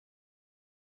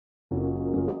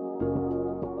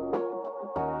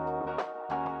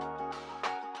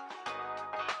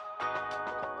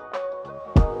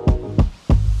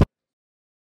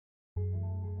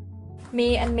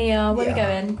Me and Mia, where are we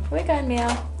going? Where are we going,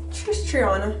 Mia? Just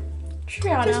Triana.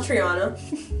 Triana. Just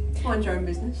Triana. Mind your own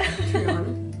business.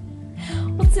 Triana.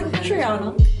 What's in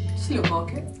Triana? Just a little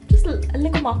market. Just a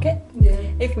little market. Yeah.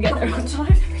 If we get there on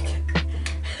time.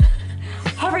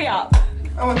 Hurry up.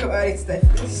 I woke up early today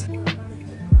for this.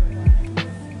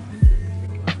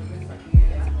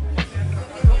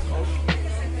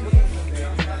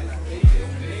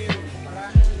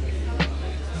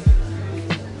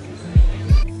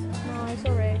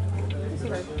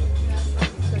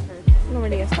 I'm not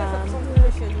really a fan.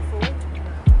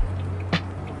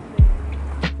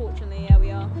 Fortunately, yeah,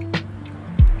 we are.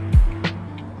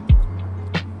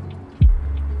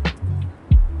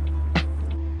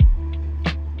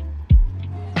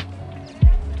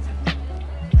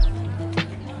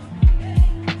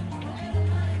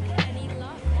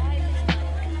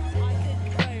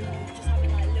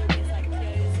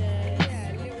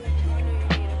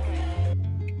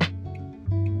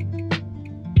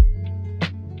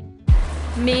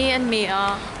 Me and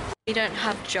Mia, we don't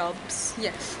have jobs.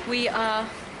 Yes. We are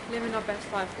Living our best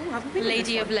life. Ooh, have we been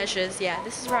lady of leisures. Yeah,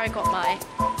 this is where I got my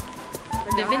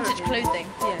the vintage clothing.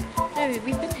 Yeah. No,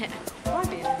 we've been here.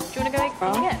 Have you? Do you want to go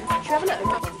again? Should we have a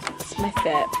look? It's my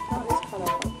fit.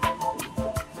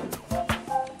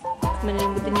 Coming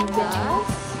in with the new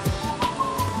glass.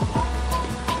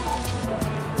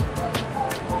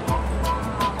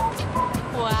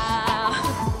 Wow.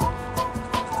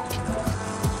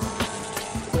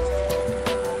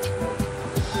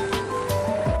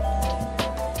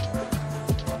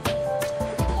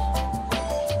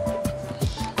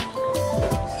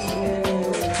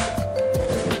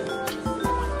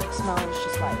 Smells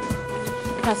just like.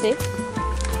 Can I see?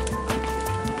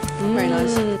 Very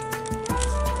nice.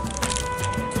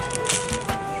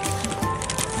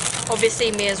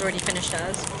 Obviously, Mia's already finished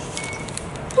hers.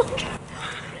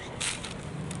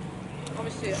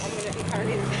 Obviously, I'm going to eat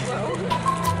Carolina's as well.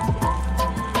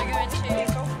 We're going to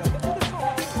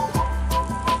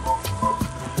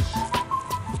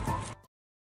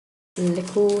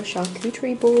little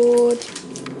charcuterie board.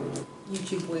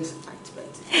 YouTube voice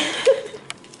activated.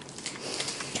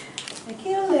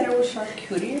 Making a little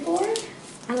charcuterie board.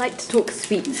 I like to talk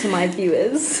sweet to my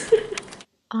viewers.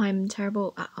 I'm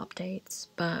terrible at updates,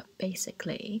 but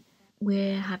basically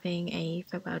we're having a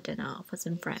farewell dinner for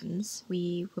some friends.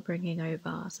 We were bringing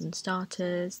over some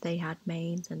starters, they had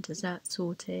mains and desserts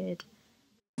sorted.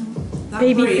 That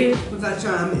Baby brie food. with that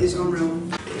jam is unreal.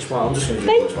 It's fine, I'm just going to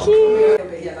do Thank this one. you!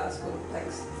 Yeah, that's cool.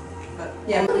 Thanks. But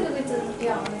yeah,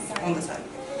 on the side.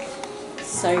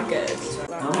 So good.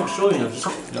 I'm not sure, you know, just,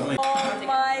 you know what I mean? Oh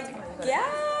my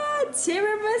god!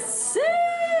 Tiramisu!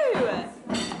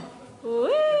 Woo!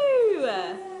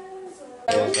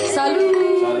 Salud!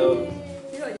 Salud.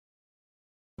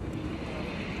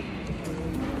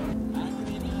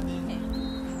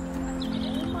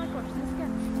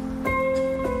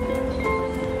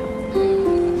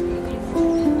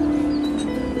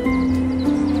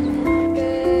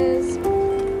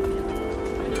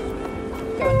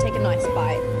 Go and take a nice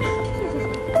bite.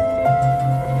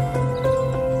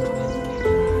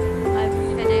 I've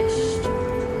finished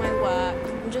my work.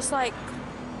 I'm just like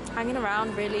hanging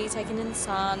around really, taking in the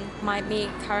sun. Might meet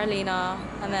Carolina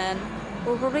and then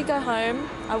we'll probably go home.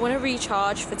 I want to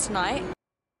recharge for tonight.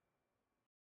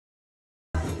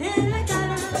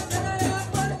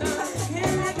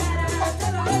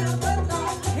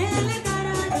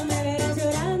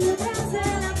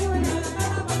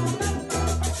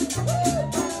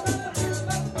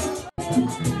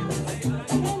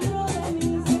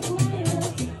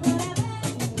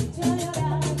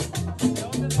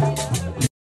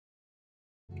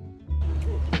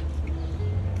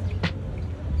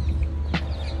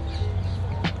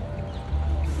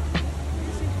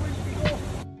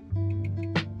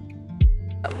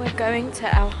 We're going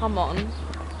to El Hamon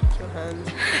Your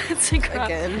hand to grab.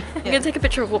 again. I'm gonna take a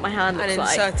picture of what my hand looks And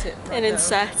like insert it. and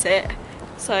insert it.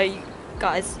 So, you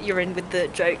guys, you're in with the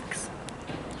jokes.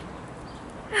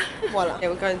 Voila. Yeah,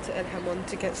 we're going to El Hamon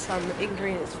to get some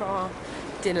ingredients for our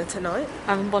dinner tonight.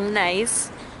 Having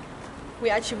bolognese. We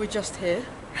actually were just here.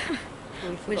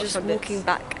 We're just walking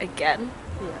back again.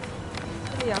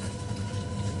 Yeah. Yeah.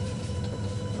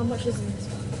 How much is in this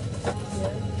one?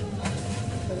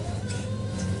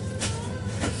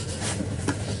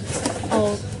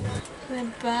 Oh, we're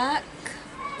back.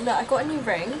 Look, I got a new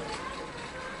ring.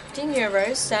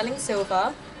 €15, sterling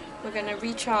silver. We're gonna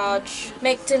recharge,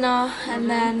 make dinner, and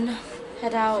then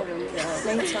head out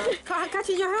later.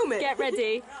 Catching your helmet. Get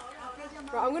ready.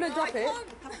 Right, I'm gonna drop it.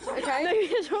 Okay. No,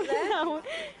 you're dropping There. now.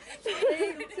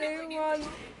 3, 2, 1.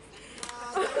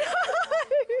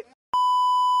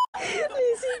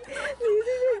 Lucy picked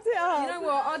it up. You know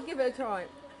what? I'd give it a try.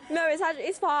 No, it's actually,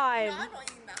 it's fine. No, I'm not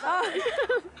eating that. Oh.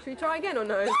 Should we try again or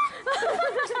no?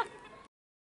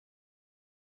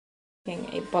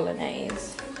 A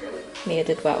bolognese. Mia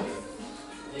did well.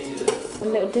 A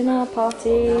little dinner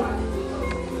party.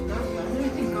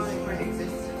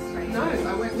 No,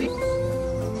 I won't leave.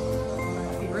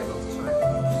 I'd be very to try.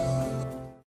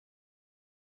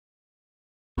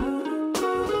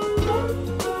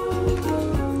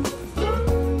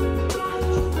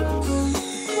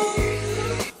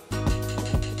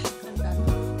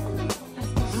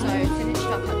 So finished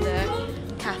up at the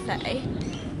cafe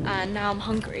and now I'm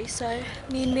hungry, so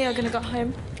me and Mia are gonna go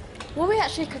home. What are we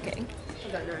actually cooking?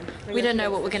 I don't know. We don't know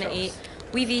what we're gonna eat.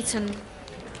 We've eaten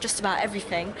just about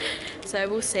everything, so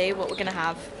we'll see what we're gonna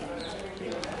have.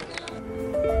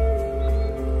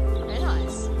 Very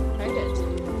nice, very good.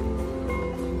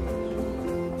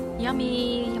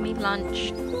 Yummy, yummy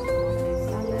lunch.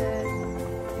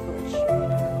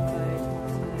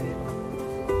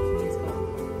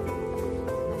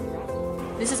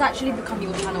 This has actually become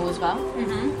your channel as well.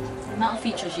 The amount of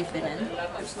features you've been in.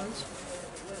 Excellent.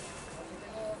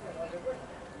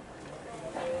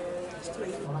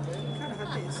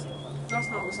 Last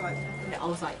night was like... I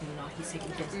was like, no, he's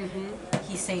saying this.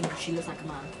 He's saying she looks like a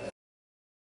man.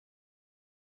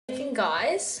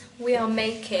 Guys, we are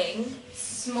making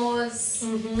s'mores.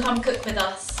 Come cook with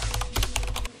us.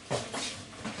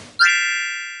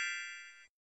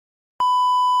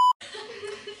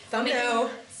 Thumbnail.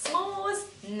 S'mores,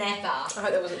 never. I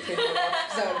hope that wasn't too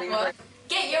hard. That would be great.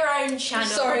 Get your own channel.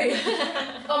 Sorry.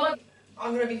 Oh my.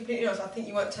 I'm going to be completely honest, I think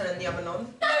you weren't turning the oven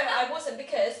on. No, I wasn't,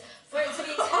 because for it to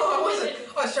be turned Oh, I wasn't.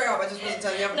 Oh, straight up, I just wasn't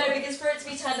turning the oven on. No, because for it to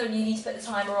be turned on, you need to put the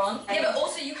timer on. Yeah, but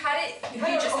also you had it. You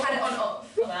just had it on off.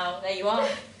 Well, there you are.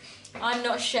 I'm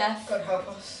not a chef. God help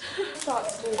us.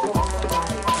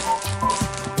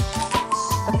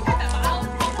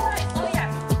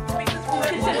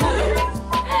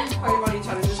 Home running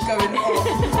challenge is going on.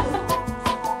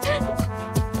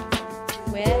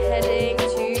 We're heading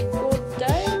to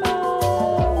Cordova.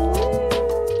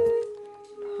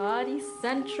 Party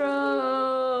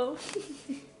Central.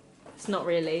 It's not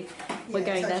really. We're Yeah,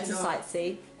 going it's there to actually not.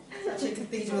 sightsee. It's actually a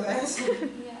cathedral there.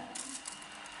 Yeah.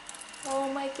 Oh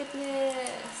my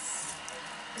goodness.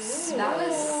 That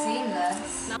was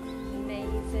seamless.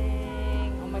 Amazing.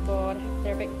 Oh my god,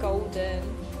 they're a bit golden.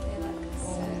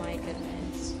 Oh my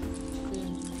goodness.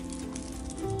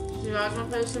 Do you guys want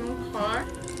to play some car?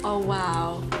 Oh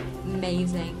wow.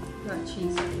 Amazing. Like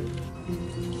cheesy.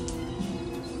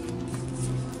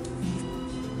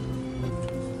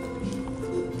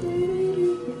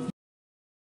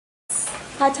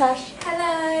 Hi Tash.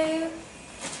 Hello.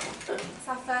 It's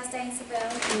our first day in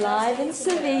Seville. Live in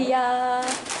Sevilla.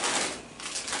 I'm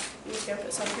just going to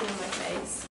put something on my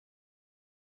face.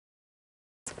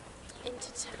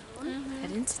 Into town.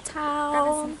 Head into Grabbing town.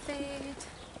 some food.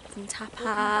 Some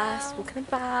tapas. Walking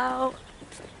about.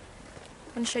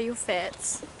 And show your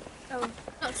fits. Oh,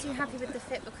 not too happy with the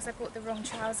fit because I bought the wrong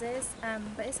trousers,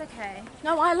 but it's okay.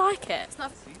 No, I like it. It's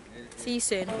not. See you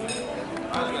soon.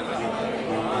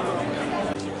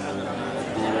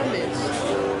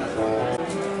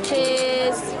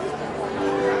 Cheers.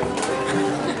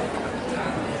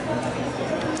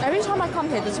 Every time I come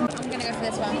here, there's I'm gonna go for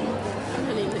this one.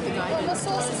 What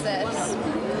sauce is this?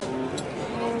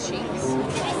 Cheese.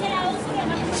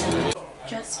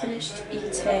 just finished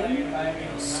eating.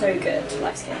 So good,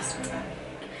 life's kiss.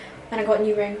 And I got a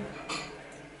new ring.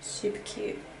 Super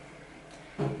cute.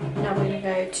 Now we're gonna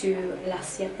go to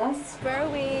Las Sietas. Where are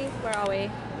we? Where are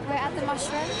we? We're at the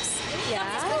mushrooms. Yeah.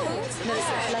 No, it's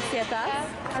Las Sietas. Yeah.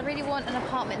 I really want an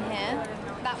apartment here.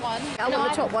 That one. I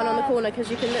want the top one on the corner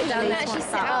because you can look down You there. can actually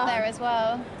sit out there as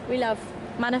well. We love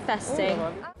Manifesting.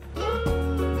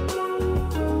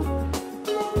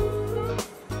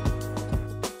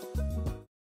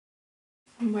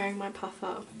 I'm wearing my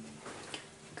puffer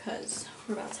because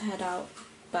we're about to head out,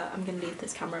 but I'm going to leave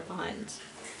this camera behind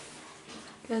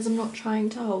because I'm not trying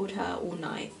to hold her all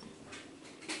night.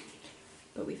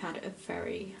 But we've had a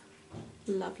very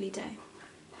lovely day.